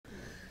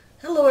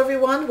Hello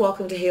everyone,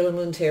 welcome to Halo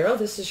Moon Tarot.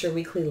 This is your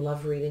weekly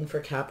love reading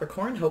for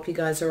Capricorn. Hope you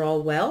guys are all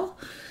well.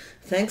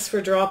 Thanks for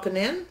dropping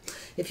in.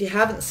 If you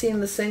haven't seen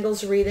the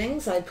singles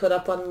readings I put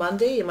up on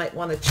Monday, you might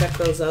want to check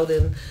those out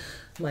in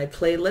my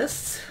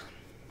playlists.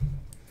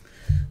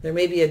 There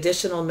may be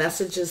additional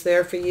messages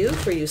there for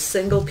you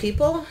single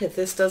people, if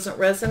this doesn't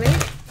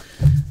resonate.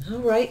 All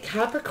right,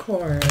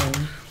 Capricorn,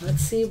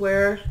 let's see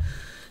where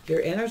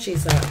your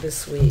energy's at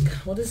this week.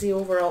 What is the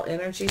overall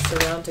energy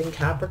surrounding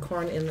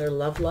Capricorn in their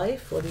love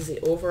life? What is the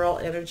overall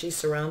energy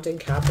surrounding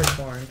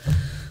Capricorn?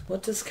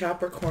 What does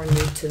Capricorn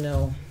need to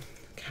know?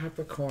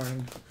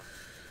 Capricorn.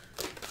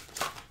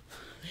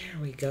 There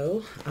we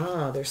go.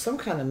 There's some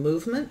kind of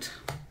movement.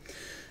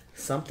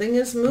 Something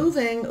is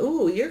moving.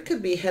 Ooh, you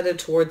could be headed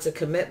towards a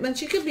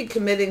commitment. You could be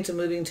committing to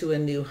moving to a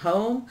new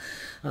home.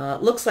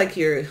 Looks like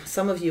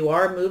some of you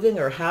are moving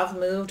or have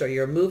moved, or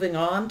you're moving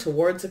on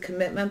towards a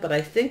commitment, but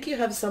I think you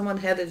have someone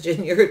headed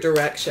in your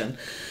direction.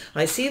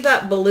 I see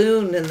that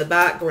balloon in the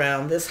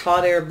background, this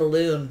hot air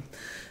balloon.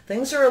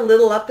 Things are a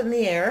little up in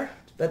the air,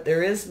 but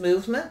there is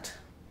movement.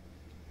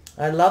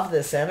 I love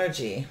this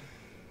energy.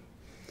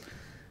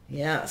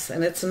 Yes,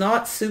 and it's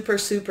not super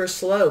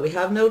slow. We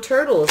have no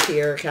turtles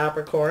here,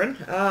 Capricorn.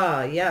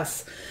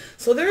 Yes.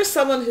 So there's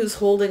someone who's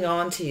holding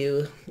on to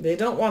you. They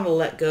don't want to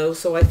let go.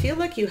 So I feel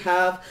like you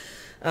have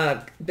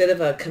a bit of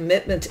a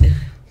commitment.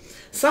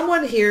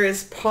 Someone here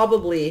is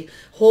probably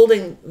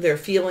holding their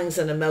feelings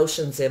and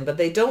emotions in, but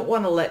they don't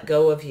want to let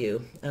go of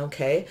you,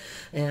 okay?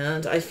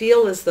 And I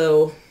feel as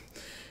though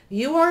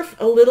you are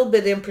a little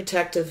bit in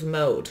protective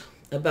mode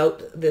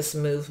about this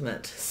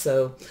movement.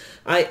 So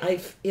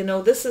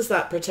this is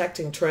that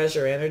protecting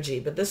treasure energy,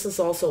 but this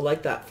is also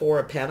like that Four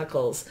of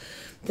Pentacles.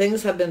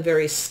 Things have been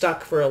very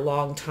stuck for a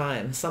long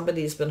time.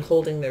 Somebody's been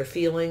holding their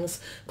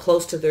feelings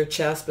close to their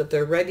chest, but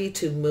they're ready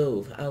to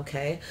move,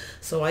 okay?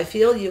 So I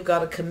feel you've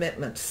got a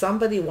commitment.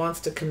 Somebody wants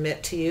to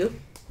commit to you.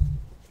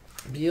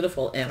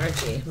 Beautiful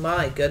energy.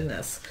 My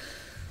goodness.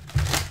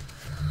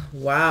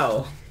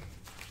 Wow.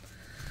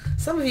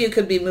 Some of you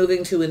could be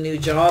moving to a new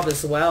job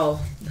as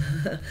well.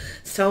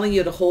 It's telling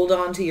you to hold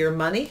on to your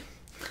money.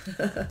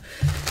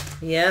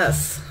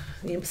 Yes.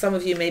 Some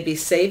of you may be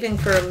saving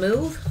for a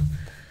move.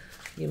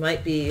 You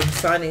might be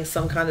signing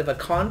some kind of a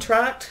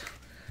contract,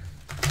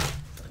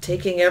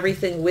 taking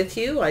everything with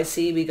you. I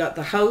see we got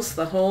the house,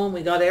 the home,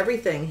 we got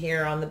everything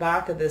here on the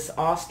back of this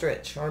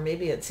ostrich, or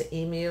maybe it's an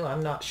emu.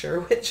 I'm not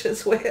sure which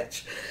is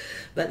which.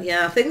 But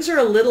yeah, things are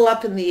a little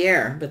up in the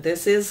air, but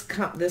this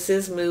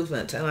is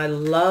movement, and I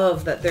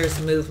love that there's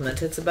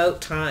movement. It's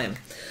about time.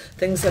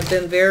 Things have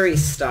been very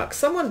stuck.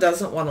 Someone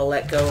doesn't want to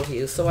let go of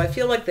you, so I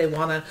feel like they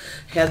want to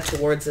head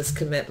towards this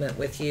commitment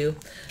with you,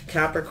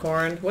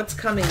 Capricorn. What's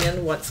coming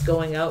in, what's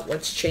going out,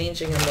 what's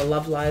changing in the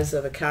love lives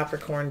of the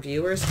Capricorn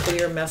viewers?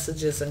 Clear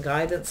messages and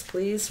guidance,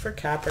 please, for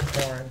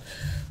Capricorn.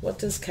 What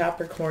does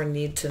Capricorn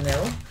need to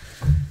know?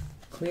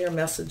 Clear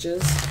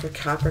messages for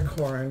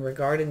Capricorn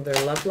regarding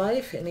their love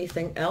life.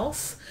 Anything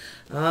else?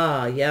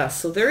 Yeah,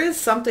 so there is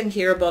something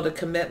here about a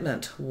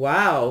commitment.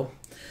 Wow.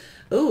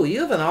 Oh,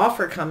 you have an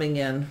offer coming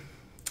in.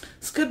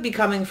 This could be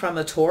coming from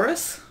a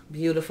Taurus.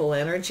 Beautiful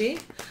energy.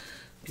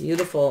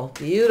 Beautiful,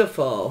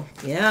 beautiful.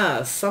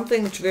 Yeah,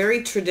 something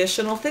very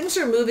traditional. Things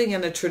are moving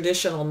in a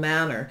traditional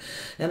manner,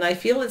 and I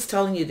feel it's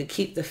telling you to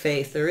keep the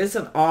faith. There is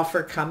an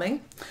offer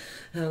coming.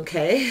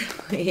 Okay,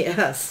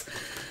 yes.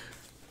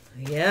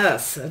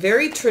 Yes, a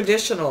very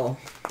traditional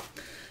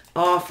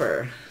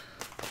offer.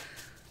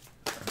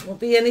 Won't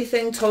be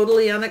anything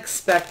totally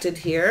unexpected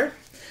here.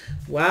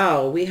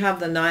 Wow, we have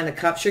the Nine of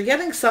Cups. You're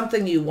getting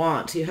something you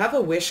want. You have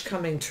a wish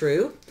coming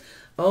true.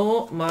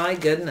 Oh my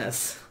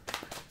goodness.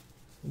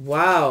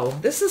 Wow,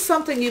 this is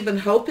something you've been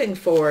hoping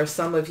for,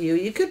 some of you.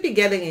 You could be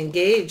getting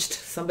engaged.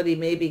 Somebody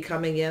may be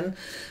coming in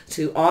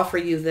to offer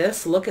you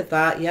this. Look at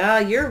that. Yeah,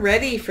 you're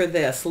ready for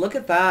this. Look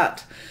at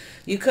that.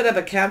 You could have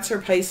a Cancer,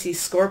 Pisces,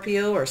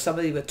 Scorpio, or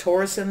somebody with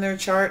Taurus in their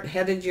chart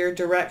headed your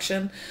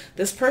direction.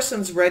 This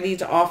person's ready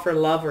to offer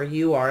love, or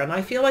you are. And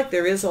I feel like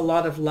there is a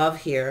lot of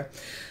love here.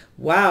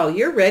 Wow,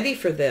 you're ready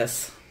for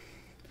this.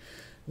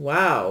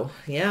 Wow.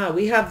 Yeah,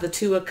 we have the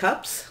Two of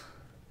Cups.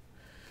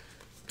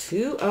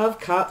 Two of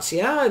Cups.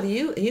 Yeah,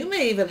 you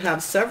may even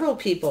have several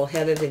people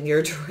headed in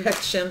your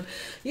direction.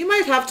 You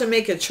might have to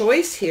make a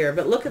choice here,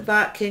 but look at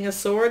that. King of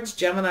Swords,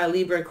 Gemini,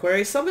 Libra,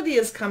 Aquarius. Somebody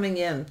is coming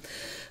in.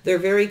 They're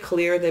very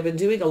clear. They've been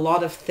doing a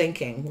lot of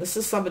thinking. This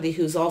is somebody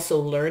who's also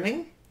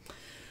learning.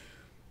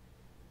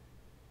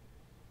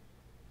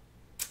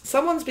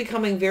 Someone's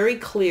becoming very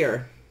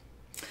clear.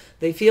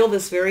 They feel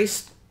this very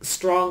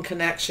strong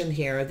connection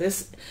here.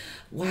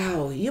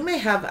 Wow, you may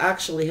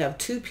actually have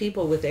two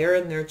people with air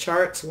in their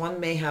charts. One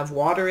may have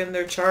water in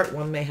their chart.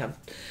 One may have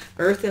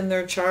earth in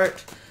their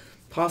chart.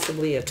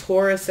 Possibly a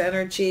Taurus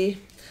energy.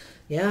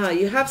 Yeah,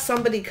 you have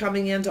somebody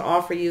coming in to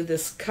offer you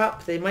this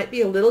cup. They might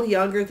be a little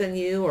younger than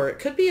you, or it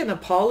could be an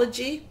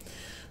apology.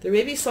 There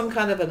may be some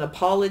kind of an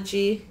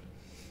apology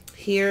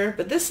here,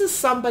 but this is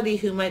somebody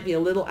who might be a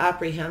little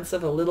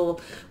apprehensive, a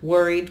little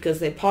worried because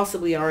they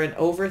possibly are an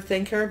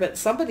overthinker, but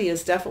somebody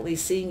is definitely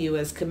seeing you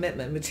as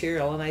commitment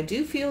material. And I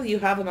do feel you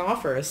have an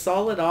offer, a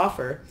solid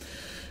offer,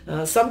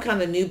 some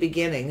kind of new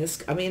beginning.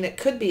 I mean, it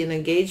could be an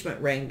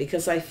engagement ring,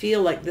 because I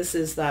feel like this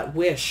is that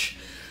wish,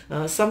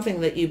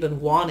 something that you've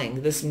been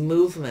wanting, this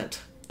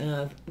movement.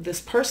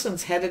 This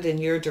person's headed in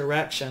your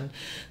direction.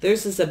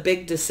 Theirs is a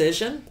big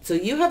decision. So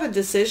you have a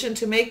decision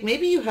to make.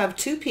 Maybe you have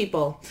two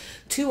people,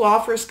 two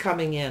offers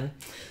coming in.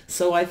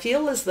 So I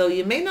feel as though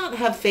you may not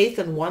have faith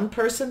in one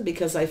person,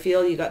 because I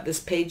feel you got this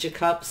Page of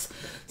Cups.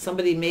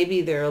 Somebody,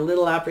 maybe they're a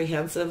little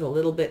apprehensive, a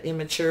little bit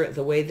immature at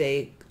the way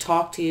they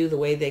talk to you, the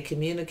way they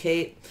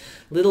communicate,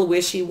 little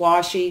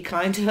wishy-washy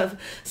kind of.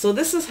 So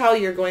this is how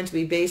you're going to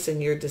be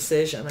basing your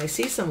decision. I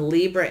see some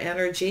Libra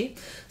energy,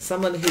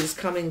 someone who's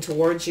coming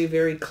towards you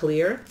very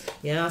clear.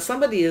 Yeah,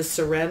 somebody is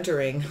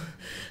surrendering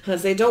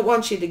because they don't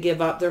want you to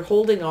give up. They're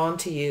holding on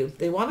to you.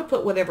 They want to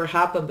put whatever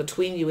happened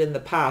between you in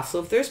the past. So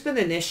if there's been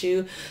an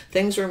issue,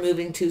 things were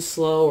moving too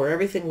slow, or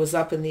everything was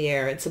up in the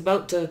air, it's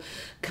about to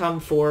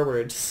come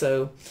forward.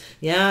 So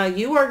yeah,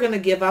 you are going to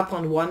give up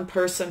on one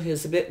person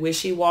who's a bit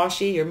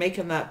wishy-washy. You're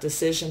making that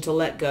decision to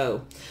let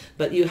go.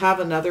 But you have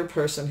another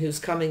person who's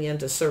coming in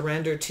to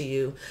surrender to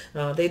you.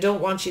 They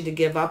don't want you to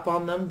give up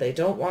on them. They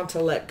don't want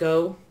to let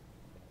go.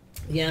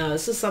 Yeah,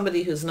 this is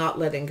somebody who's not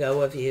letting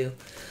go of you.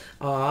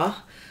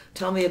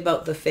 Tell me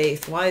about the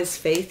faith. Why is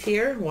faith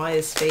here? Why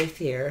is faith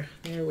here?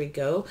 There we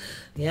go.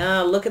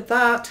 Yeah, look at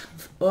that.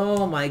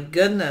 Oh my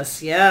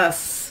goodness.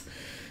 Yes.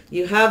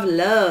 You have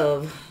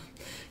love.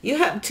 You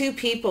have two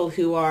people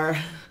who are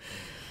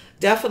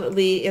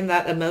definitely in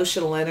that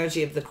emotional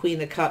energy of the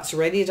Queen of Cups,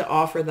 ready to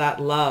offer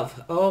that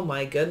love. Oh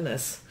my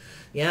goodness.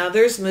 Yeah,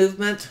 there's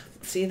movement.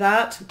 See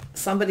that?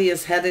 Somebody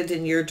is headed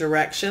in your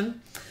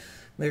direction.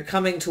 They're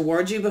coming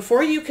towards you.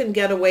 Before you can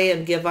get away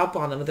and give up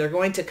on them, they're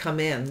going to come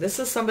in. This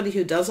is somebody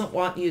who doesn't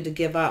want you to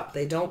give up.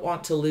 They don't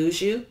want to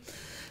lose you,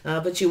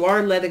 but you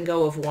are letting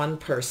go of one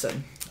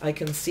person. I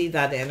can see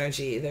that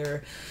energy.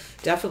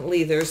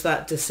 There's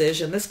that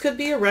decision. This could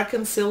be a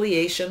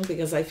reconciliation,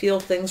 because I feel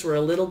things were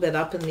a little bit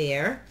up in the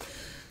air.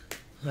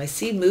 I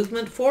see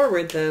movement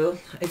forward, though.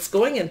 It's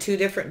going in two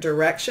different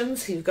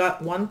directions. You've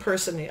got one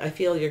person I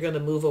feel you're going to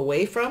move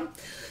away from.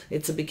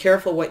 It's a be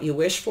careful what you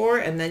wish for.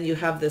 And then you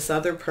have this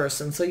other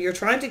person. So you're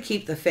trying to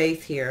keep the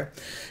faith here.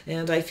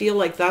 And I feel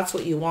like that's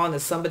what you want,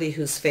 is somebody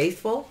who's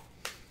faithful.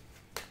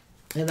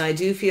 And I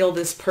do feel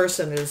this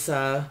person is...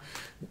 oh,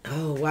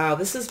 wow,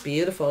 this is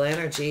beautiful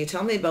energy.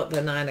 Tell me about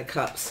the Nine of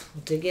Cups.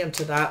 I'll dig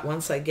into that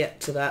once I get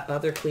to that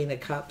other Queen of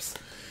Cups.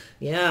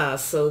 Yeah,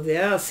 so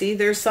yeah, see,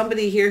 there's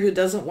somebody here who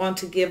doesn't want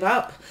to give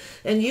up.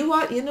 And you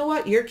know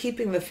what? You're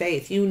keeping the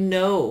faith. You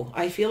know,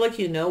 I feel like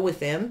you know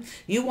within.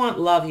 You want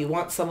love. You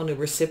want someone who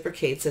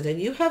reciprocates it. And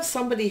you have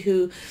somebody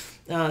who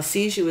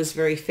sees you as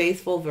very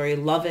faithful, very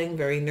loving,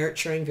 very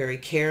nurturing, very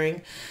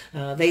caring.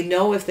 They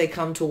know if they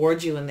come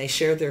towards you and they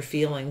share their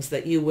feelings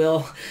that you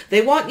will.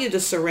 They want you to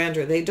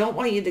surrender. They don't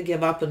want you to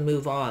give up and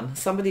move on.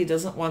 Somebody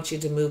doesn't want you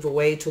to move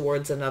away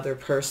towards another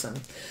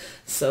person.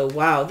 So,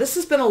 wow, this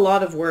has been a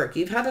lot of work.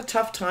 You've had a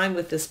tough time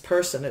with this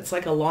person. It's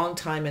like a long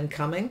time in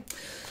coming.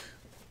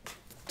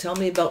 Tell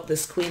me about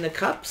this Queen of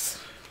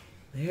Cups.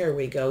 There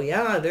we go.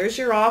 Yeah, there's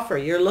your offer.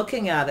 You're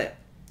looking at it,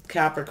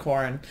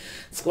 Capricorn.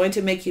 It's going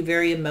to make you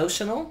very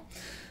emotional.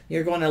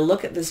 You're going to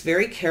look at this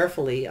very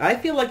carefully. I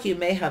feel like you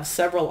may have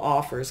several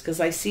offers,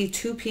 because I see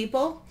two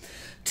people,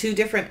 two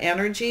different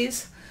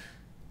energies.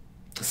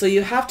 So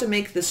you have to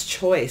make this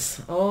choice.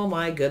 Oh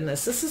my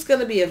goodness. This is going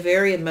to be a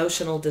very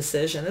emotional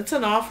decision. It's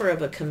an offer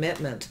of a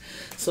commitment.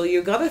 So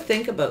you've got to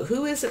think about,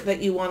 who is it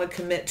that you want to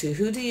commit to?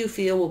 Who do you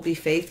feel will be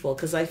faithful?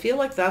 Because I feel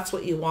like that's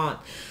what you want.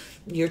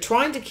 You're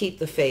trying to keep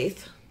the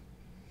faith.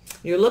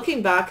 You're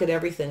looking back at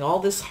everything, all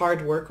this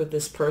hard work with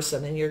this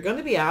person, and you're going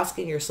to be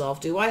asking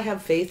yourself, do I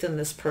have faith in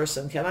this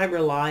person? Can I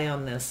rely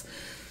on this?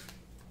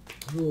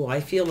 Ooh, I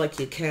feel like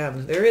you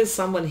can. There is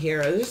someone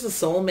here. There's a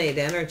soulmate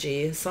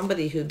energy.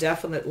 Somebody who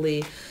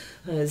definitely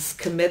is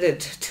committed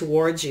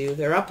towards you.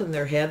 They're up in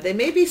their head. They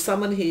may be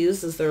someone who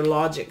uses their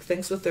logic,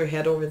 thinks with their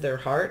head over their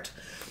heart.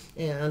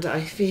 And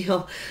I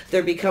feel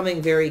they're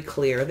becoming very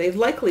clear. They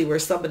likely were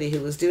somebody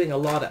who was doing a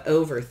lot of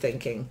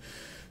overthinking.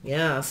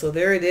 Yeah, so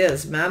there it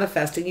is,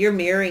 manifesting. You're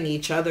mirroring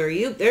each other.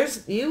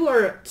 You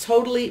are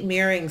totally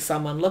mirroring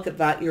someone. Look at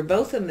that. You're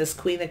both in this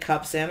Queen of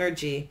Cups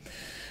energy.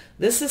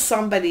 This is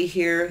somebody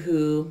here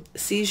who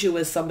sees you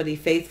as somebody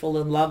faithful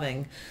and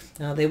loving.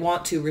 They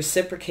want to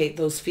reciprocate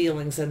those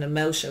feelings and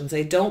emotions.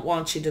 They don't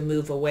want you to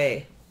move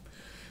away.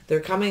 They're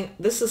coming.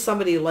 This is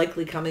somebody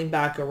likely coming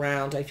back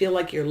around. I feel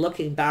like you're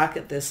looking back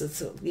at this.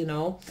 It's, you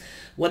know,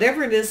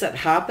 whatever it is that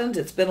happened,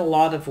 it's been a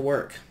lot of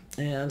work.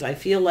 And I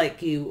feel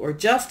like you are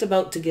just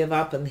about to give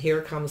up, and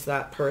here comes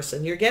that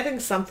person. You're getting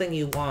something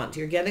you want.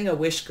 You're getting a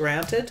wish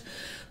granted.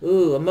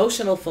 Ooh,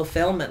 emotional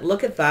fulfillment.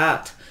 Look at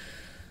that.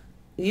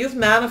 You've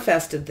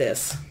manifested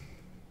this.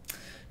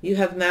 You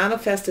have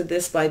manifested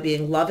this by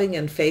being loving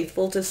and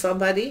faithful to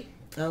somebody.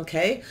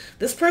 Okay,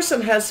 this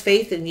person has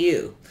faith in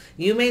you.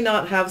 You may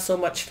not have so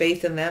much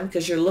faith in them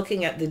because you're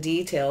looking at the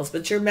details,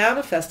 but you're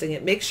manifesting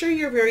it. Make sure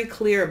you're very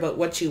clear about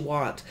what you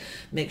want.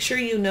 Make sure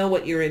you know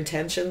what your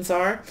intentions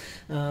are,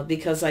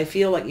 because I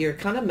feel like you're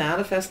kind of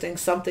manifesting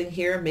something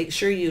here. Make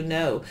sure you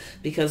know,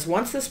 because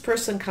once this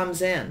person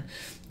comes in,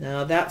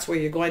 now that's where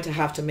you're going to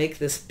have to make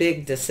this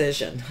big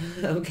decision.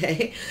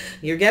 Okay,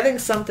 you're getting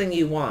something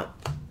you want.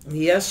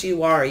 Yes,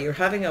 you are. You're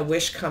having a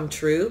wish come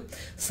true,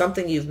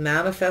 something you've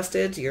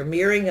manifested. You're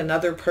mirroring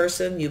another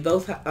person. You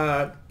both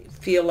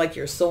feel like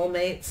you're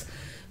soulmates.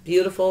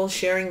 Beautiful,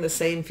 sharing the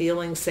same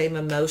feelings, same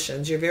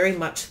emotions. You're very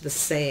much the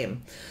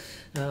same.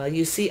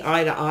 You see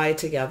eye to eye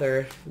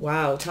together.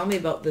 Wow, tell me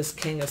about this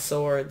King of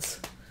Swords.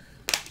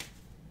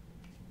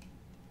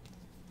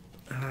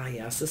 Ah,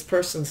 yes, this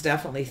person's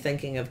definitely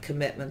thinking of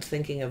commitment,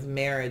 thinking of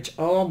marriage.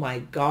 Oh my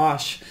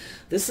gosh.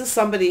 This is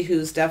somebody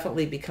who's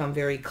definitely become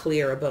very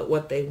clear about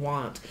what they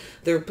want.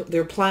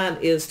 Their plan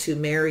is to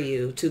marry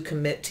you, to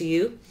commit to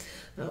you.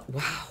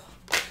 Wow.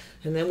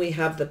 And then we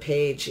have the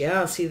Page.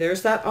 Yeah, see,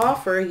 there's that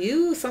offer.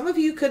 Some of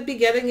you could be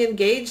getting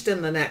engaged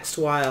in the next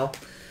while.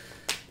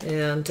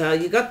 And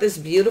you got this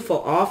beautiful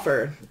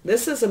offer.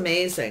 This is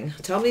amazing.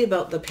 Tell me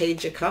about the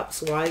Page of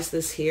Cups. Why is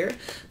this here?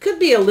 Could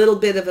be a little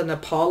bit of an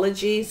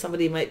apology.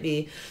 Somebody might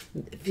be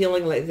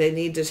feeling like they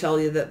need to tell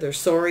you that they're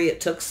sorry it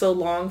took so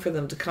long for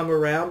them to come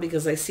around,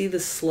 because I see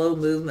this slow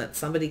movement,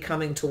 somebody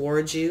coming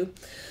towards you.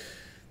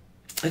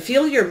 I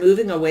feel you're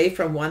moving away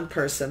from one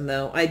person,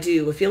 though. I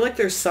do. I feel like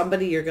there's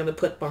somebody you're going to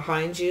put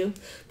behind you.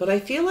 But I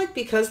feel like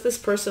because this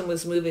person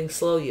was moving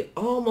slow, you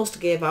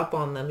almost gave up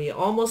on them. You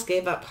almost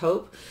gave up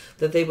hope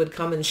that they would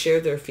come and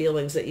share their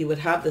feelings, that you would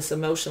have this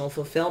emotional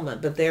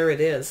fulfillment. But there it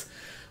is.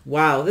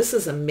 Wow, this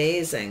is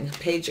amazing.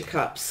 Page of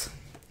Cups.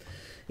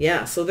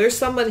 Yeah, so there's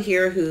someone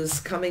here who's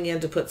coming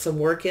in to put some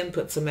work in,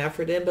 put some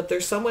effort in, but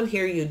there's someone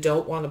here you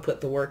don't want to put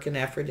the work and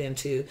effort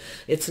into.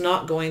 It's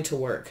not going to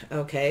work,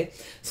 okay?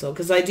 So,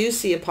 because I do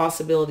see a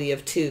possibility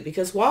of two,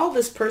 because while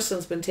this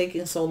person's been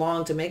taking so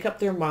long to make up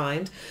their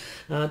mind,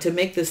 to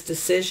make this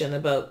decision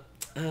about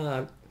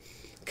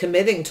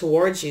committing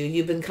towards you,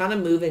 you've been kind of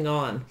moving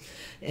on.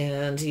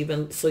 And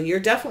so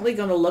you're definitely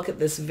going to look at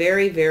this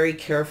very, very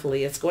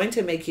carefully. It's going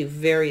to make you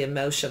very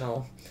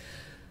emotional.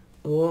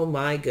 Oh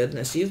my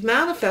goodness. You've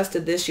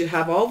manifested this. You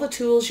have all the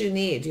tools you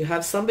need. You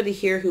have somebody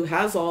here who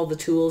has all the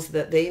tools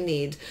that they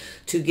need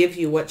to give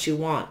you what you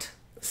want.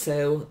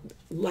 So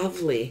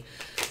lovely.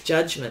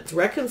 Judgment.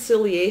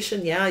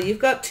 Reconciliation. Yeah, you've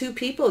got two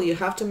people. You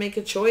have to make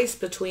a choice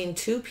between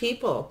two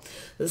people.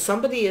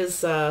 Somebody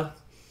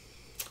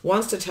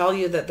wants to tell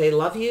you that they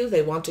love you.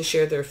 They want to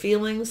share their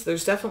feelings.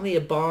 There's definitely a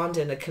bond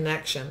and a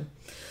connection.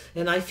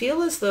 And I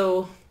feel as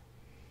though,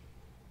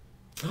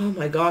 oh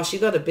my gosh, you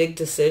got a big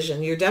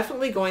decision. You're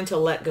definitely going to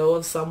let go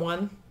of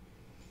someone,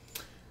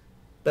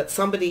 but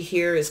somebody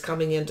here is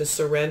coming in to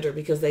surrender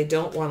because they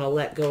don't want to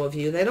let go of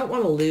you. They don't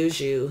want to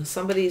lose you.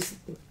 Somebody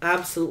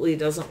absolutely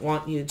doesn't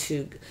want you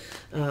to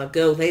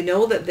go. They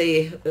know that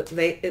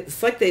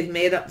it's like they've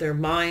made up their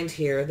mind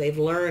here. They've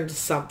learned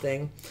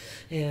something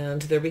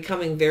and they're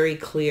becoming very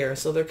clear.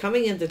 So they're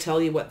coming in to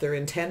tell you what their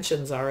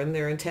intentions are, and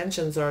their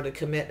intentions are to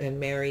commit and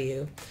marry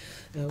you.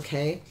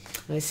 Okay,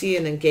 I see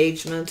an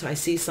engagement. I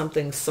see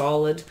something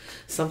solid,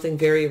 something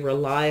very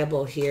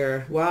reliable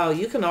here. Wow,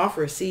 you can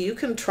offer. See, you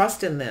can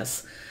trust in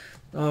this.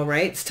 All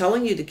right, it's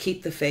telling you to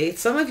keep the faith.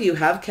 Some of you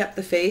have kept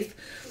the faith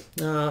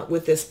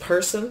with this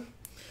person,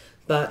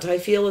 but I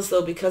feel as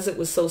though because it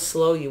was so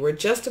slow, you were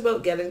just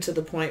about getting to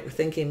the point where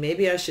thinking,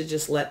 maybe I should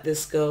just let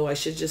this go. I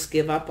should just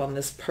give up on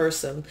this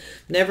person.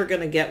 Never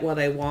going to get what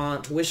I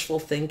want. Wishful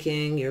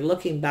thinking. You're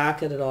looking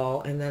back at it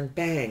all, and then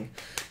bang,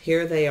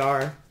 here they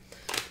are.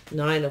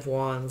 Nine of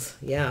Wands.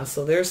 Yeah,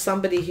 so there's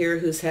somebody here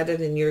who's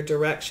headed in your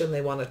direction. They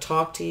want to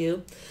talk to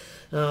you.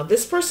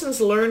 This person's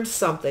learned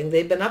something.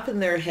 They've been up in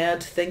their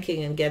head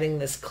thinking and getting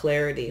this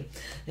clarity.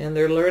 And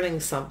they're learning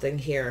something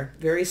here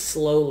very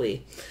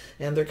slowly.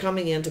 And they're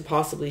coming in to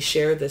possibly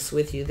share this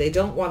with you. They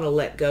don't want to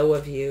let go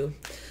of you.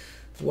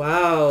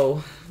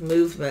 Wow.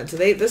 Movement.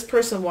 This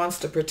person wants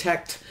to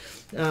protect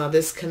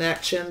this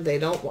connection. They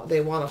want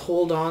to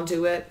hold on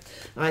to it.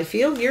 I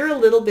feel you're a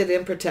little bit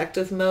in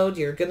protective mode.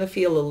 You're going to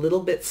feel a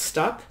little bit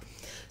stuck.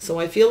 So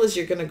I feel as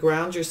you're going to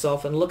ground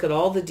yourself and look at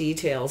all the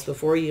details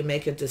before you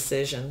make a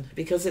decision,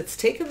 because it's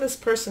taken this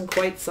person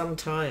quite some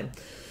time.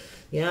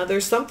 Yeah,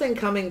 there's something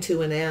coming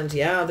to an end.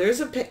 Yeah,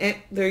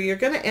 you're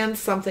going to end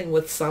something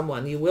with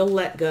someone. You will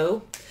let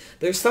go.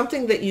 There's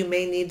something that you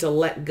may need to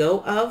let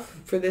go of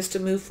for this to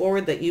move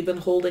forward that you've been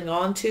holding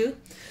on to.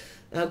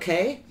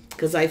 Okay,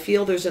 because I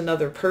feel there's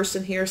another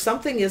person here.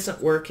 Something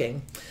isn't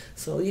working.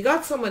 So you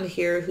got someone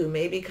here who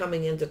may be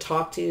coming in to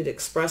talk to you, to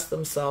express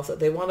themselves, that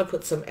they want to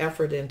put some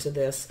effort into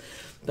this.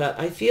 But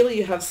I feel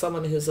you have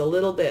someone who's a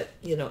little bit,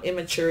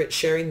 immature at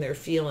sharing their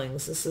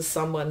feelings. This is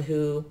someone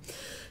who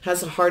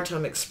has a hard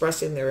time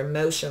expressing their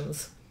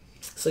emotions.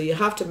 So you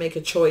have to make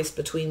a choice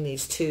between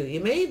these two.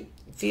 You may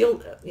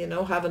feel, you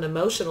know, have an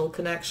emotional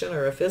connection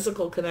or a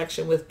physical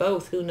connection with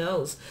both. Who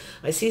knows?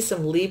 I see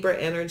some Libra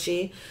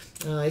energy.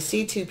 I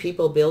see two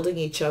people building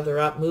each other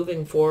up,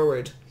 moving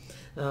forward,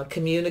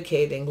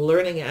 communicating,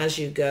 learning as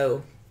you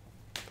go,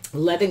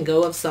 letting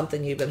go of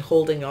something you've been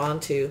holding on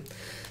to.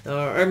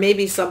 Or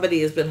maybe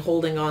somebody has been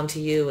holding on to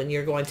you and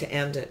you're going to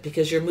end it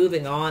because you're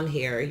moving on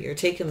here. You're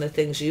taking the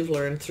things you've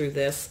learned through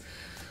this.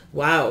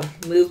 Wow,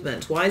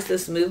 movement. Why is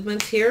this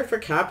movement here for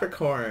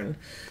Capricorn?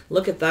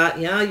 Look at that.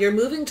 Yeah, you're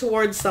moving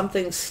towards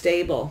something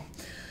stable,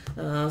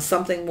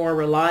 something more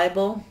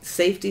reliable,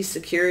 safety,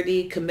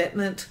 security,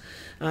 commitment.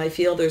 I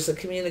feel there's a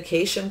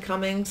communication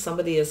coming.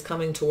 Somebody is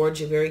coming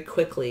towards you very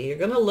quickly. You're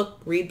going to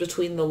read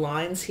between the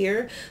lines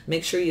here.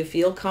 Make sure you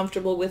feel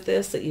comfortable with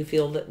this, that you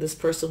feel that this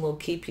person will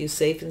keep you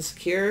safe and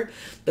secure.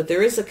 But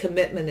there is a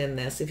commitment in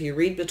this. If you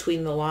read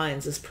between the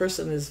lines, this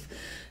person is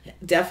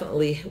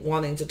definitely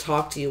wanting to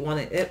talk to you.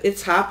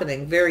 It's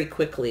happening very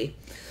quickly.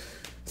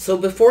 So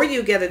before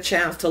you get a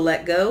chance to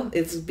let go,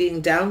 it's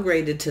being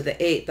downgraded to the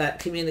 8. That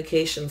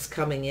communication's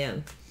coming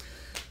in.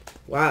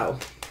 Wow.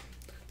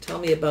 Tell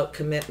me about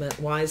commitment.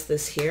 Why is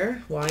this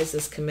here? Why is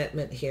this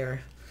commitment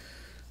here?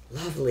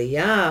 Lovely.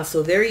 Yeah.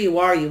 So there you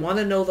are. You want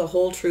to know the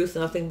whole truth,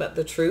 nothing but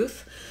the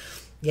truth.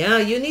 Yeah,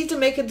 you need to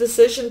make a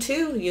decision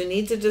too. You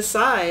need to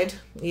decide.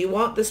 You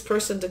want this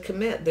person to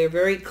commit. They're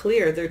very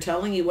clear. They're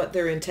telling you what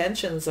their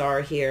intentions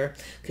are here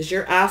because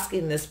you're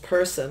asking this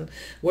person,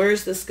 where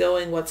is this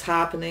going? What's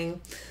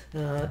happening?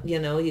 You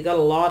know, you got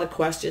a lot of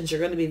questions. You're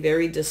going to be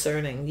very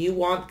discerning. You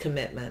want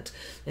commitment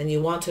and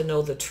you want to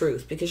know the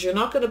truth because you're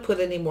not going to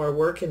put any more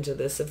work into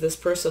this if this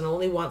person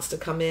only wants to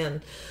come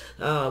in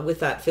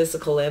with that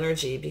physical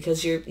energy,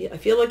 because I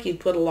feel like you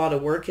put a lot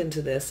of work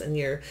into this and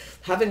you're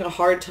having a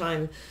hard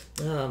time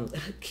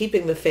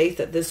keeping the faith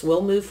that this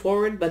will move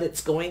forward, but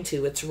it's going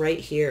to. It's right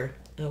here.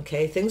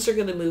 Okay, things are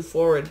going to move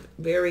forward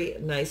very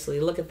nicely.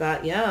 Look at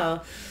that. Yeah.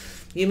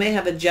 You may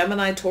have a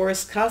Gemini,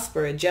 Taurus cusp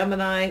or a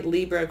Gemini,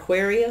 Libra,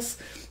 Aquarius.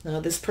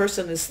 This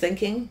person is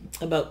thinking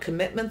about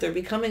commitment. They're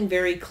becoming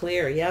very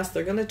clear. Yes,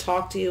 they're going to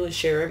talk to you and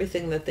share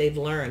everything that they've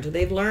learned.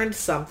 They've learned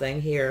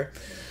something here.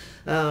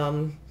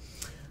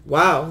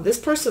 Wow, this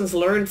person's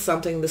learned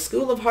something. The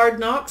school of hard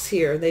knocks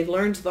here. They've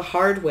learned the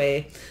hard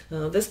way.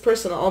 This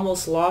person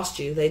almost lost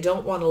you. They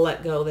don't want to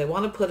let go. They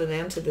want to put an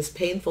end to this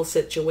painful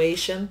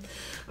situation.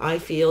 I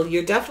feel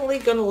you're definitely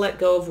going to let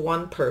go of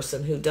one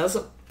person who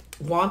doesn't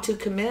want to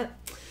commit,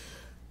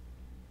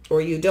 or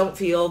you don't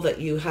feel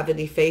that you have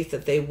any faith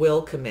that they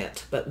will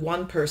commit, but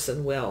one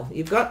person will.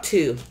 You've got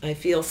two. I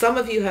feel some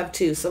of you have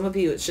two. Some of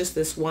you, it's just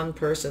this one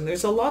person.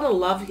 There's a lot of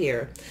love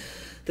here.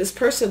 This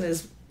person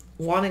is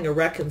wanting a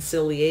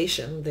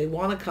reconciliation. They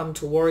want to come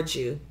towards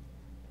you,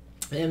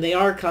 and they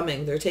are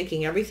coming. They're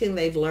taking everything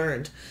they've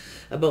learned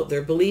about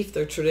their belief,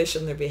 their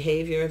tradition, their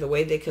behavior, the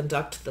way they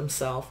conduct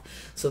themselves.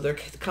 So they're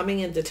coming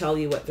in to tell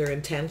you what their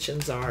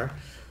intentions are.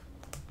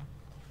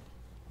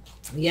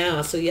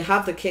 Yeah, so you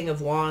have the King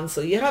of Wands.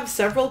 So you have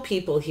several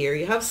people here.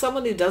 You have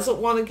someone who doesn't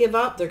want to give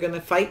up. They're going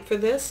to fight for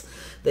this.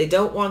 They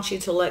don't want you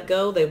to let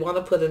go. They want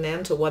to put an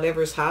end to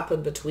whatever's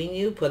happened between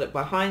you, put it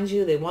behind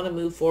you. They want to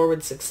move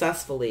forward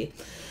successfully.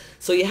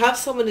 So you have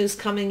someone who's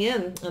coming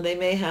in, and they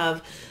may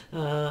have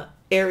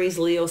Aries,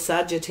 Leo,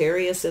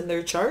 Sagittarius in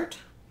their chart.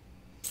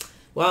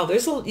 Wow,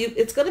 it's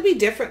going to be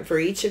different for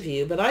each of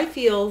you, but I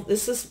feel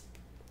this is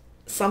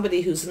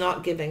somebody who's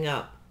not giving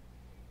up.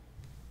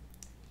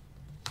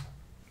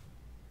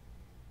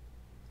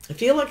 I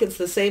feel like it's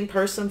the same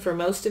person for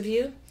most of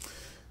you.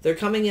 They're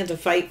coming in to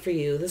fight for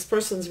you. This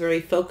person's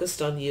very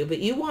focused on you, but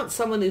you want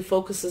someone who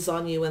focuses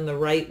on you in the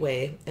right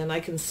way. And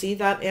I can see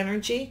that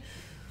energy.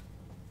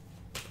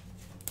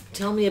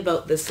 Tell me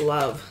about this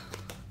love.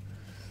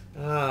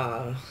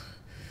 Yeah,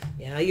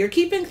 you're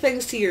keeping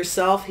things to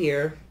yourself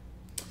here.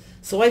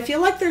 So I feel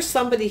like there's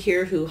somebody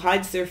here who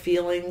hides their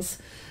feelings.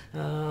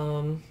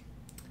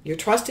 You're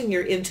trusting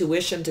your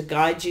intuition to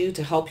guide you,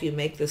 to help you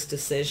make this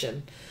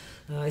decision.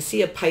 I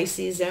see a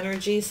Pisces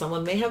energy.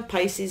 Someone may have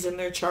Pisces in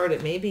their chart.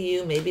 It may be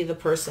you, maybe the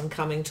person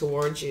coming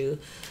towards you.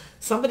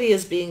 Somebody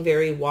is being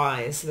very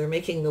wise. They're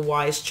making the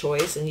wise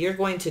choice, and you're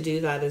going to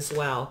do that as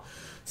well.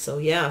 So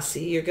yeah,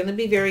 see, you're going to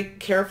be very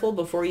careful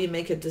before you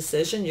make a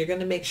decision. You're going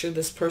to make sure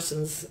this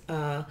person's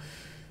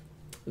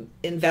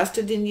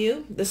invested in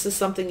you. This is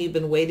something you've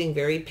been waiting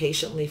very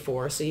patiently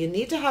for. So you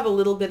need to have a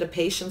little bit of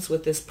patience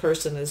with this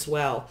person as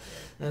well.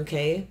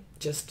 Okay,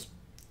 just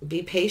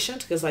be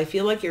patient, because I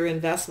feel like your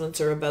investments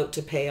are about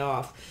to pay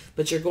off,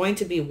 but you're going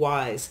to be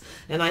wise.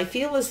 And I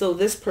feel as though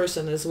this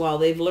person as well,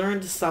 they've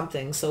learned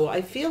something. So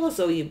I feel as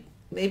though you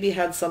maybe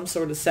had some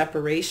sort of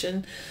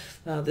separation.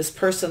 This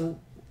person,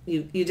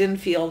 you didn't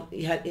feel,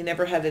 you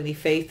never had any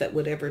faith that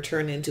would ever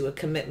turn into a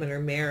commitment or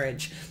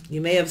marriage.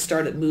 You may have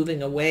started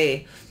moving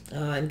away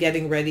and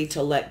getting ready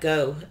to let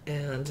go,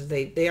 and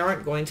they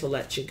aren't going to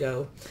let you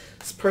go.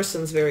 This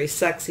person's very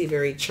sexy,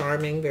 very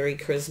charming, very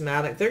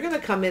charismatic. They're going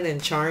to come in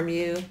and charm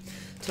you.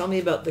 Tell me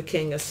about the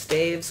King of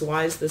Staves.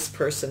 Why is this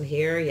person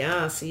here?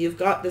 Yeah, so you've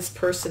got this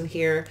person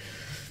here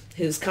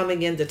who's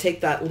coming in to take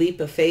that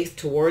leap of faith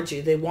towards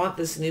you. They want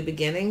this new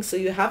beginning. So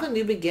you have a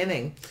new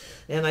beginning.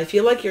 And I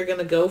feel like you're going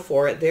to go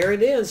for it. There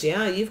it is.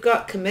 Yeah, you've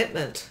got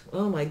commitment.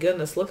 Oh my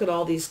goodness, look at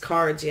all these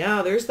cards.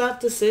 Yeah, there's that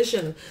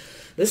decision.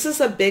 This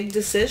is a big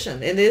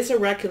decision. It is a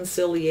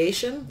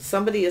reconciliation.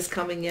 Somebody is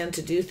coming in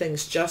to do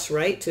things just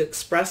right, to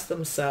express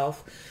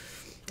themselves.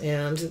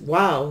 And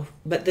wow,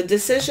 but the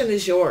decision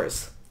is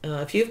yours.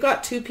 If you've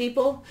got two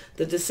people,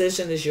 the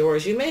decision is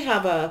yours. You may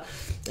have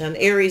an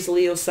Aries,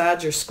 Leo,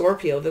 Sag, or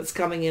Scorpio that's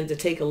coming in to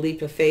take a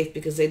leap of faith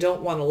because they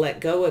don't want to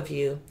let go of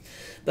you.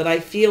 But I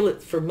feel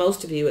it for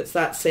most of you, it's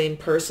that same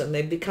person.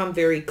 They've become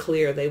very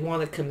clear. They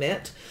want to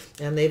commit,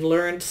 and they've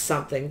learned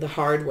something the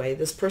hard way.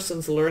 This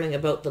person's learning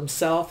about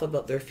themselves,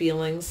 about their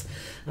feelings.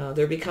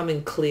 They're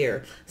becoming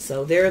clear.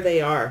 So there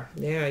they are.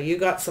 Yeah, you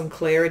got some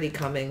clarity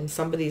coming.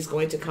 Somebody's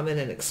going to come in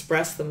and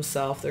express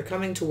themselves. They're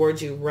coming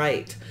towards you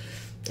right.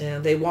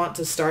 And they want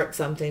to start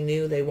something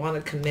new. They want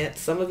to commit.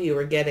 Some of you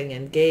are getting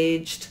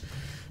engaged.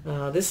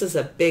 This is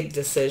a big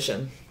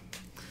decision.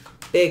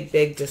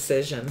 Big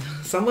decision.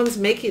 Someone's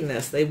making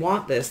this. They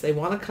want this. They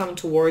want to come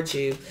towards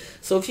you.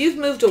 So if you've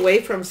moved away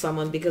from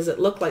someone because it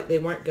looked like they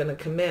weren't going to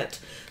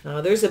commit,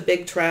 there's a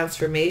big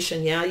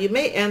transformation. Yeah, you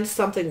may end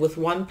something with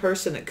one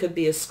person. It could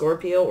be a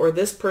Scorpio, or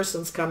this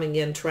person's coming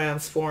in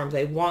transformed.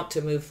 They want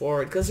to move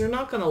forward because they're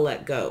not going to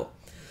let go.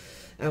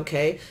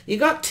 Okay, you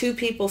got two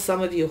people, some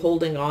of you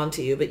holding on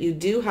to you, but you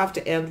do have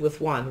to end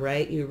with one,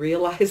 right? You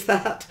realize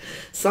that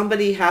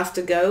somebody has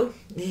to go.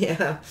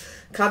 Yeah,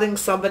 cutting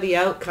somebody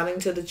out, cutting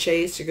to the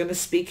chase. You're going to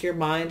speak your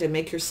mind and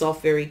make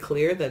yourself very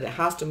clear that it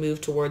has to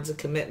move towards a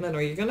commitment,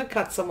 or you're going to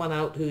cut someone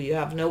out who you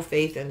have no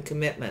faith in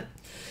commitment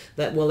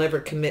that will ever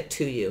commit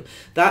to you.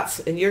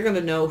 And you're going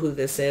to know who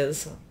this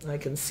is. I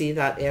can see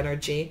that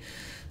energy.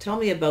 Tell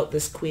me about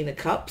this Queen of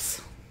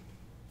Cups.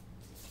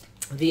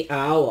 The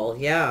Owl.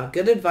 Yeah,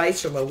 good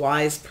advice from a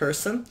wise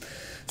person.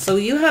 So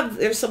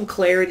there's some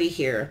clarity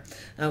here.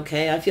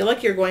 Okay, I feel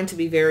like you're going to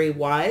be very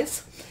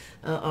wise,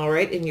 all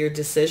right, in your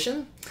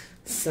decision.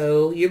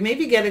 So you're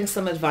maybe getting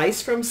some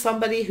advice from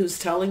somebody who's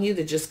telling you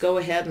to just go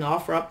ahead and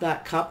offer up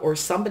that cup, or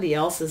somebody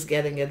else is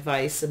getting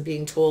advice and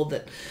being told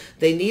that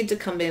they need to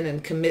come in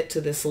and commit to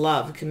this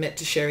love, commit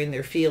to sharing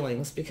their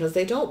feelings, because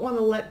they don't want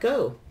to let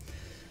go.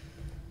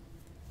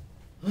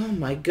 Oh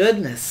my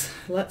goodness.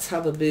 Let's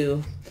have a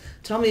boo.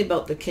 Tell me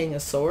about the King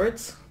of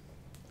Swords.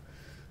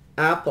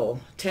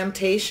 Apple.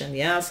 Temptation.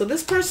 Yeah, so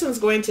this person's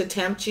going to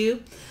tempt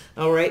you.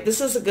 All right,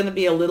 this is going to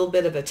be a little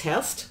bit of a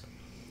test.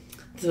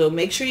 So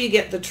make sure you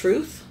get the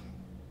truth.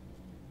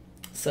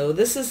 So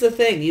this is the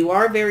thing. You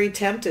are very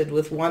tempted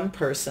with one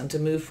person to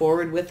move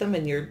forward with them,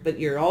 but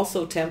you're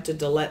also tempted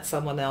to let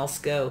someone else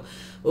go.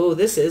 Oh,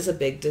 this is a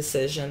big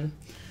decision.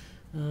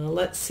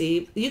 Let's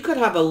see. You could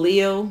have a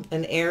Leo,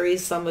 an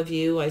Aries, some of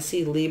you. I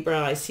see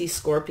Libra, I see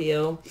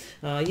Scorpio.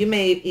 You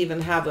may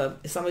even have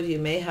some of you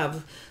may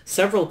have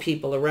several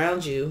people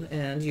around you,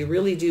 and you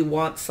really do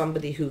want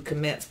somebody who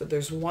commits, but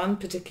there's one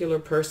particular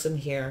person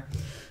here.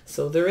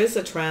 So there is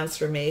a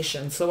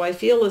transformation. So I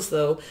feel as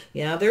though,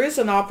 yeah, there is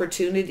an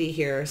opportunity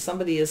here.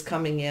 Somebody is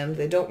coming in.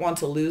 They don't want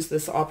to lose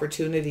this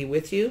opportunity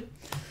with you.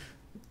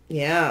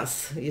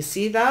 Yes, you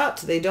see that?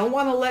 They don't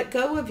want to let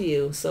go of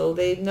you. So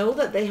they know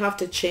that they have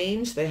to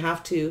change. They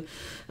have to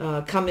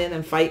come in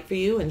and fight for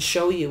you and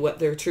show you what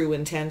their true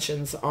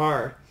intentions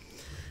are.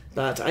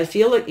 But I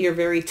feel like you're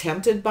very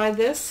tempted by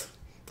this.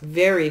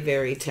 Very,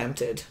 very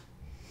tempted.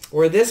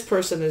 Or this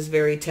person is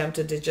very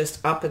tempted to just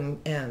up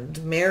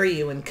and marry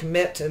you and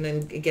commit and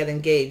then get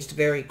engaged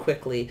very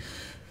quickly.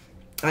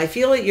 I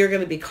feel like you're going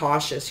to be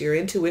cautious. Your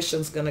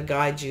intuition's going to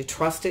guide you.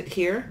 Trust it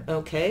here,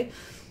 okay?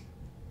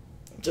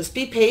 Just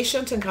be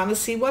patient and kind of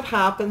see what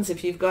happens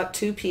if you've got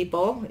two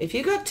people. If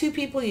you've got two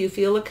people you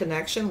feel a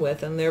connection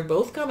with and they're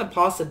both kind of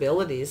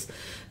possibilities,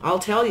 I'll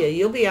tell you,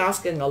 you'll be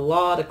asking a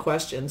lot of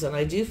questions, and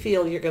I do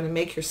feel you're going to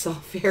make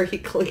yourself very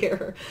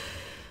clear.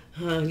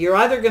 You're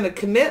either going to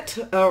commit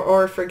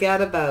or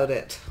forget about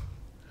it.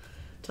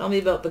 Tell me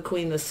about the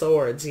Queen of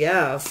Swords.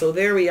 Yeah, so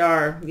there we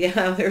are.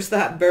 Yeah, there's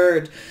that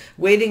bird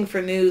waiting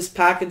for news.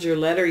 Package your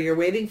letter. You're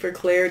waiting for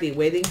clarity,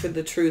 waiting for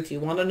the truth. You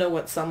want to know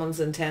what someone's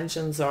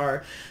intentions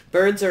are.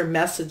 Birds are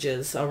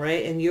messages, all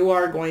right? And you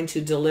are going to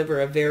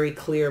deliver a very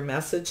clear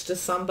message to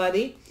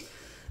somebody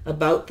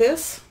about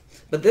this.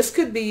 But this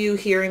could be you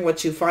hearing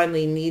what you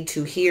finally need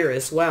to hear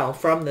as well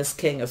from this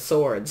King of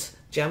Swords.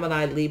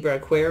 Gemini, Libra,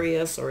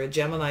 Aquarius, or a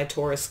Gemini,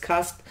 Taurus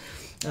cusp.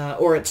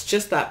 Or it's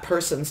just that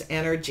person's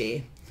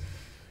energy.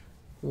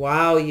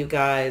 Wow, you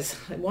guys,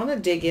 I want to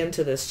dig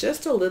into this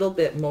just a little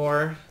bit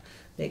more.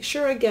 Make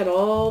sure I get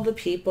all the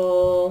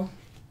people.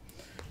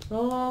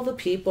 All the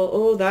people.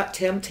 Oh, that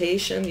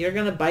temptation. You're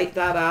going to bite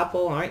that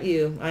apple, aren't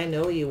you? I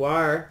know you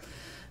are.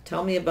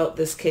 Tell me about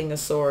this King of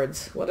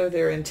Swords. What are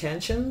their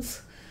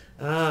intentions?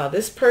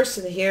 This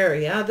person here.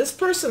 Yeah, this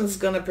person's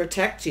going to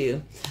protect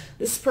you.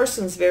 This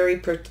person's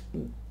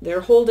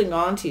they're holding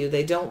on to you.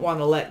 They don't want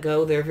to let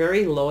go. They're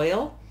very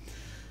loyal.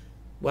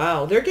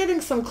 Wow, they're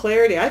getting some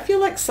clarity. I feel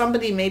like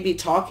somebody may be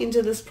talking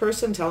to this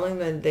person, telling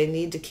them they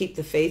need to keep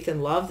the faith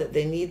and love, that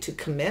they need to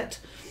commit.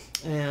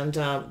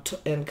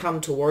 and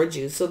come towards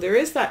you. So there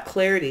is that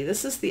clarity.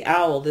 This is the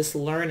owl, this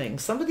learning.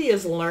 Somebody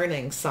is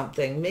learning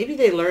something. Maybe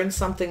they learned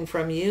something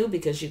from you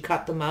because you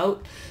cut them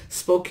out,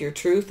 spoke your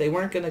truth. They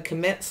weren't going to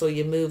commit, so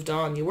you moved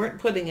on. You weren't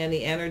putting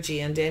any energy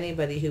into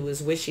anybody who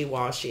was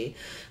wishy-washy,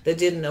 that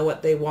didn't know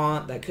what they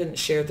want, that couldn't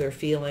share their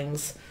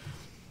feelings.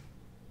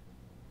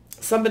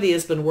 Somebody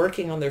has been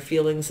working on their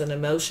feelings and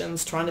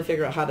emotions, trying to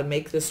figure out how to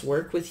make this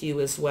work with you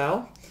as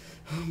well.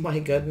 Oh my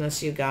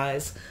goodness, you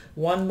guys.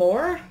 One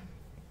more.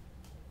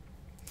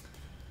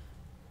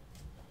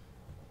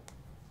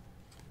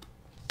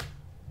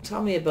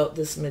 Tell me about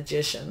this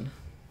magician.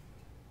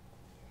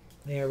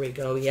 There we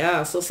go.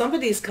 Yeah, so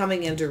somebody's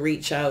coming in to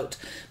reach out.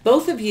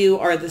 Both of you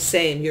are the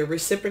same. You're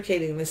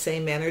reciprocating the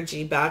same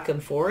energy back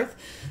and forth.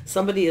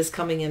 Somebody is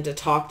coming in to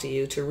talk to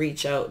you, to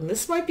reach out. And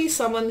this might be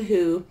someone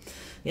who,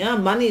 yeah,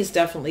 money is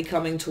definitely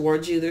coming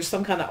towards you. There's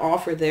some kind of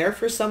offer there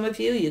for some of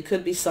you. You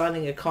could be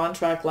signing a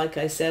contract, like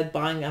I said,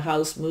 buying a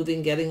house,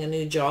 moving, getting a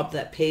new job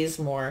that pays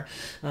more.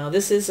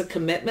 This is a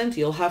commitment.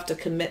 You'll have to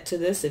commit to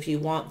this if you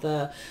want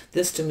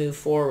this to move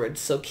forward.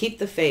 So keep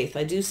the faith.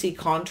 I do see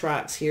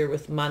contracts here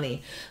with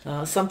money,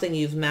 something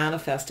you've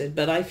manifested.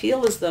 But I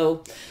feel as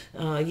though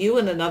you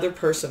and another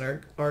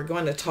person are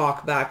going to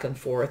talk back and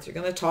forth. You're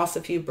going to toss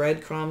a few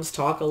breadcrumbs,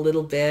 talk a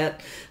little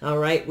bit, all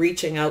right,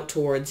 reaching out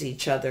towards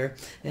each other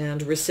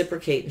and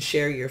reciprocate and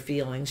share your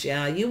feelings.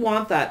 Yeah, you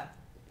want that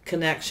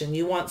connection.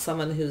 You want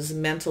someone who's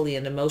mentally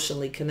and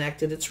emotionally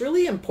connected. It's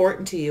really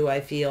important to you,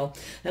 I feel.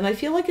 And I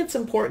feel like it's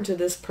important to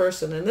this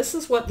person. And this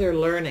is what they're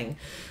learning.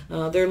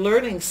 They're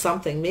learning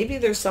something. Maybe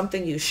there's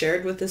something you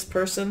shared with this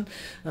person.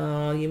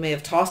 You may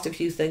have tossed a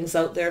few things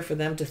out there for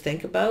them to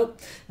think about.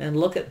 And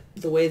look at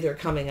the way they're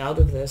coming out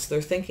of this.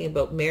 They're thinking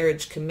about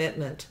marriage,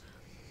 commitment.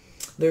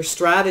 Their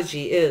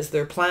strategy is,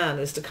 their plan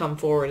is to come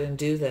forward and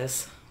do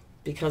this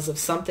because of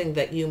something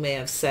that you may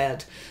have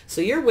said. So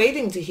you're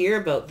waiting to hear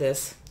about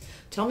this.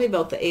 Tell me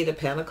about the Eight of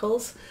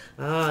Pentacles.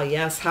 Ah,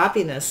 yes,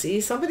 happiness.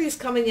 See, somebody's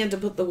coming in to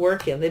put the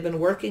work in. They've been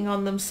working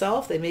on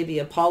themselves. They may be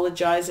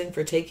apologizing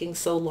for taking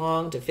so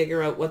long to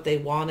figure out what they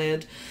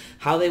wanted,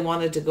 how they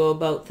wanted to go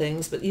about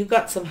things, but you've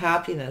got some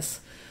happiness.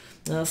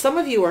 Some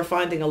of you are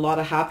finding a lot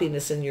of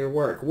happiness in your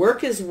work.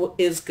 Work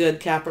is good,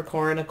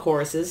 Capricorn, of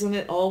course, isn't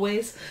it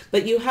always?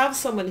 But you have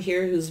someone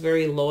here who's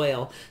very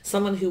loyal,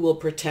 someone who will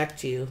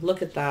protect you.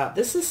 Look at that.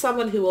 This is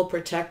someone who will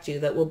protect you,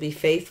 that will be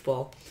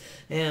faithful.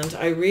 And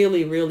I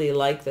really, really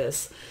like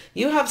this.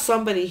 You have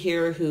somebody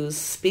here who's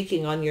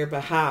speaking on your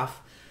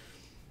behalf.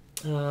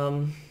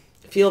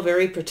 Feel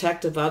very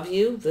protective of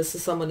you. This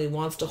is someone who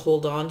wants to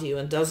hold on to you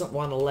and doesn't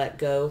want to let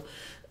go.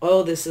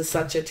 Oh, this is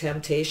such a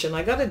temptation.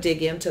 I got to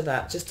dig into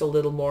that just a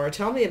little more.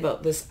 Tell me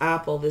about this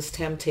apple. This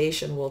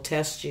temptation will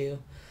test you.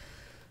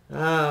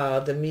 Ah,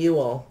 the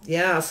mule.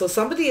 Yeah, so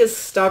somebody is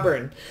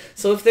stubborn.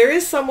 So if there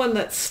is someone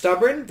that's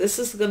stubborn, this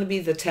is going to be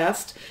the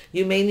test.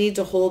 You may need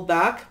to hold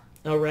back.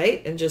 All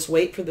right, and just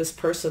wait for this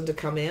person to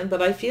come in.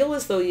 But I feel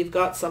as though you've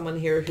got someone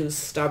here who's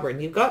stubborn.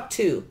 You've got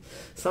two.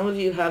 Some of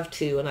you have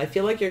two. And I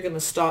feel like you're going to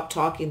stop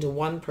talking to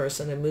one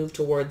person and move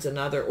towards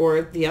another.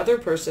 Or the other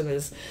person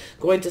is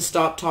going to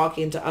stop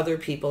talking to other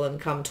people and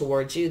come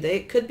towards you.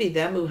 It could be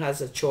them who has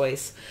a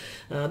choice.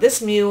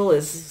 This mule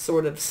is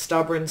sort of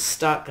stubborn,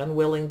 stuck,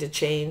 unwilling to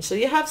change. So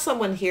you have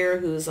someone here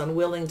who's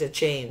unwilling to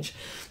change.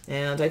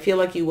 And I feel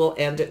like you will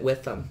end it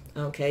with them.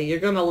 Okay, you're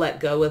going to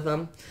let go of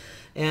them.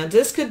 And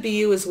this could be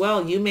you as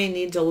well. You may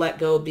need to let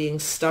go of being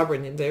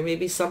stubborn. There may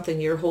be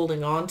something you're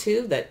holding on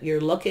to that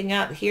you're looking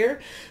at here,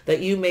 that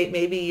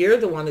maybe you're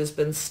the one who's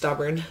been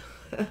stubborn.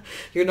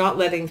 You're not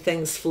letting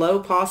things flow,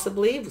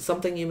 possibly.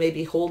 Something you may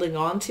be holding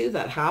on to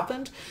that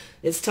happened.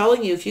 It's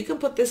telling you if you can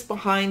put this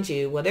behind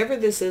you, whatever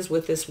this is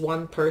with this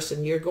one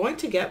person, you're going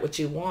to get what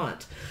you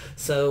want.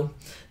 So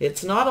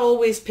it's not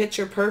always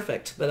picture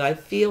perfect, but I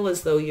feel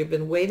as though you've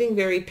been waiting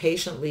very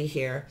patiently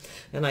here.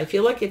 And I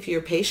feel like if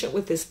you're patient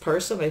with this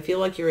person, I feel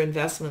like your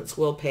investments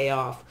will pay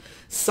off.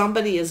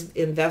 Somebody is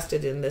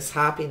invested in this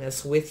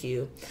happiness with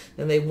you,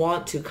 and they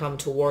want to come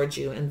towards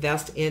you,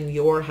 invest in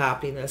your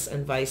happiness,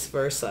 and vice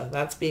versa.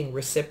 That's being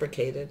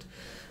reciprocated.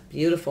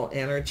 Beautiful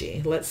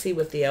energy. Let's see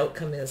what the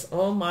outcome is.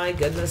 Oh my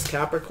goodness,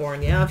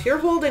 Capricorn. Yeah, if you're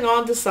holding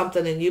on to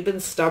something and you've been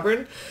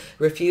stubborn,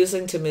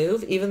 refusing to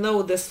move, even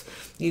though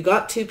you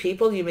got two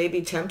people, you may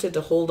be tempted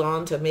to hold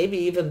on to maybe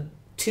even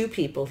two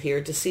people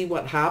here to see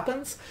what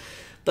happens.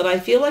 But I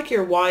feel like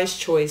your wise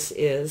choice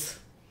is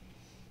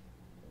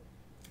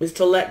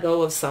to let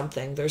go of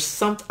something.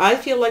 I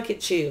feel like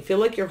it's you. I feel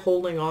like you're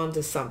holding on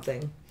to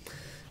something.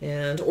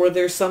 Or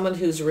there's someone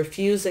who's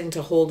refusing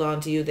to hold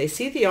on to you. They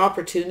see the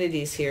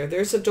opportunities here.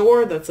 There's a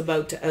door that's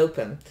about to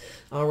open.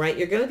 All right,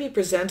 you're going to be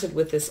presented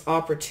with this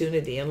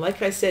opportunity. And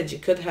like I said, you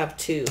could have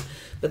two.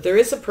 But there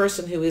is a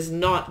person who is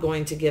not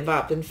going to give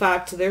up. In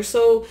fact, they're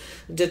so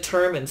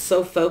determined,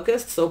 so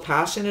focused, so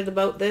passionate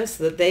about this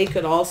that they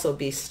could also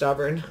be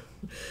stubborn.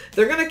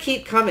 They're going to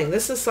keep coming.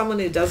 This is someone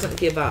who doesn't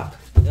give up.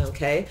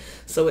 Okay,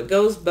 so it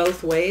goes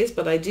both ways,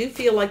 but I do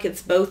feel like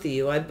it's both of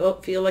you. I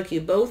feel like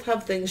you both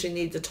have things you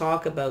need to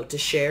talk about, to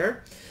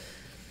share.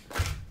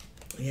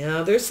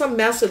 Yeah, there's some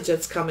message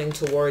that's coming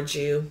towards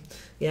you.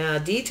 Yeah,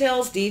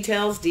 details,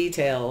 details,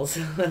 details.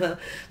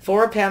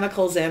 Four of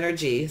Pentacles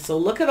energy. So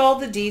look at all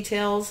the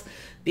details.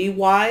 Be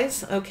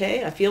wise,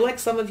 okay? I feel like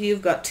some of you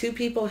have got two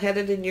people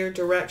headed in your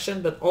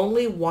direction, but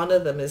only one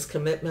of them is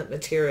commitment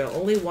material.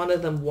 Only one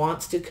of them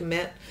wants to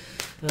commit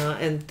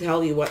and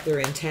tell you what their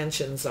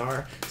intentions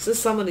are. This is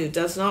someone who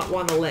does not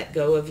want to let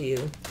go of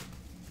you.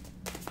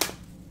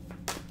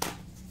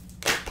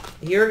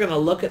 You're going to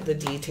look at the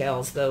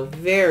details, though,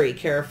 very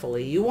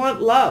carefully. You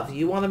want love.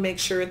 You want to make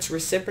sure it's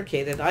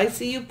reciprocated. I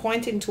see you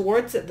pointing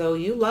towards it, though.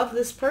 You love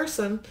this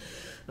person.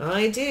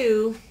 I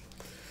do.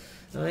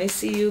 I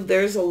see you.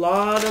 There's a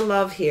lot of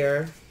love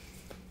here.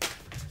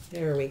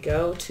 There we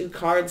go. Two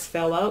cards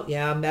fell out.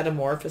 Yeah,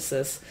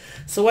 metamorphosis.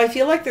 So I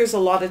feel like there's a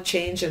lot of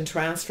change and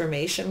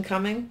transformation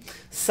coming.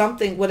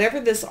 Something, whatever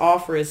this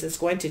offer is, it's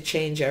going to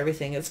change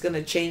everything. It's going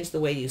to change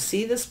the way you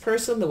see this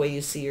person, the way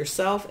you see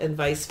yourself, and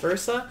vice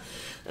versa.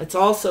 It's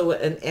also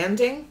an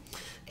ending,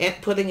 and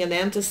putting an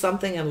end to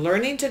something and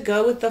learning to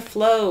go with the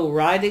flow,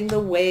 riding the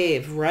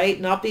wave,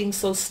 right? Not being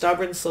so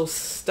stubborn, so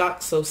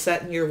stuck, so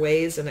set in your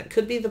ways. And it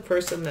could be the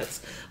person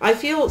that's, I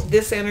feel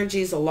this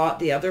energy is a lot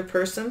the other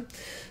person.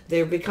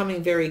 They're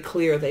becoming very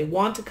clear. They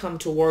want to come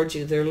towards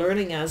you. They're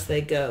learning as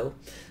they go.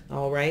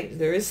 All right.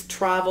 There is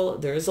travel.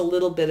 There is a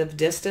little bit of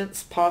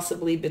distance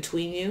possibly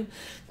between you,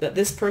 but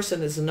this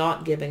person is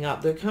not giving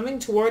up. They're coming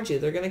towards you.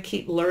 They're going to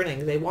keep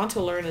learning. They want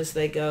to learn as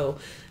they go.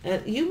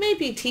 And you may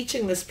be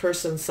teaching this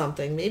person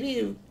something.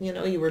 Maybe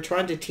you were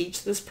trying to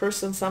teach this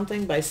person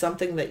something by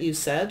something that you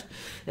said.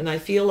 And I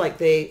feel like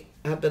they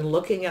have been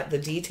looking at the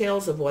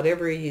details of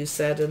whatever you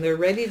said, and they're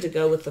ready to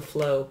go with the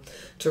flow,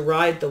 to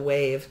ride the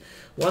wave.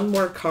 One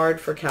more card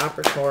for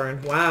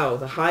Capricorn. Wow,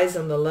 the highs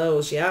and the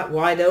lows. Yeah,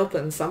 wide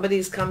open.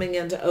 Somebody's coming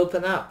in to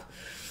open up,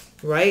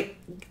 right?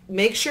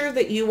 Make sure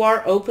that you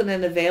are open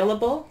and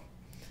available.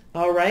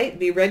 All right,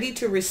 be ready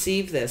to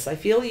receive this. I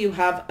feel you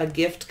have a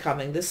gift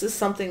coming. This is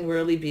something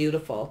really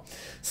beautiful.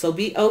 So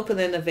be open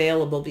and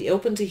available. Be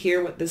open to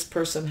hear what this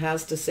person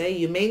has to say.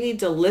 You may need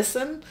to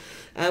listen,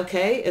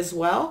 okay, as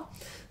well,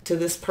 to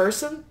this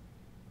person.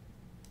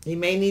 You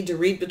may need to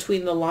read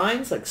between the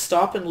lines, like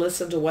stop and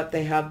listen to what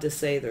they have to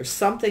say. There's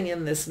something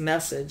in this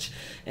message,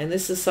 and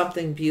this is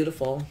something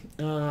beautiful.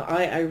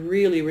 I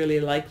really, really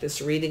like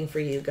this reading for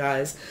you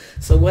guys.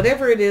 So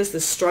whatever it is, the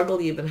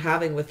struggle you've been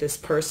having with this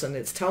person,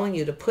 it's telling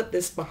you to put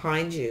this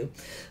behind you,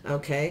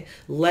 okay?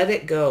 Let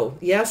it go.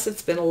 Yes,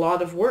 it's been a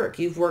lot of work.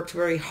 You've worked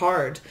very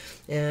hard,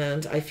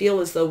 and I feel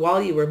as though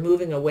while you were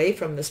moving away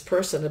from this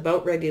person,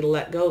 about ready to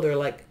let go, they're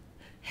like,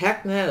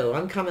 heck no,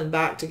 I'm coming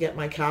back to get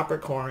my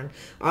Capricorn.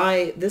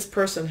 This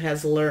person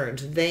has learned.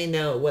 They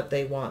know what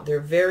they want.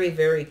 They're very,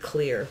 very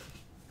clear.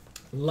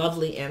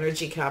 Lovely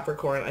energy,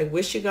 Capricorn. I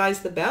wish you guys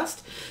the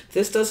best. If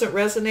this doesn't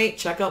resonate,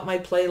 check out my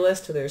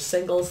playlist. There's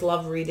singles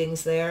love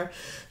readings there.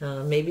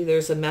 Maybe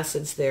there's a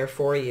message there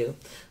for you.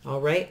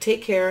 All right,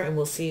 take care, and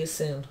we'll see you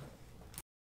soon.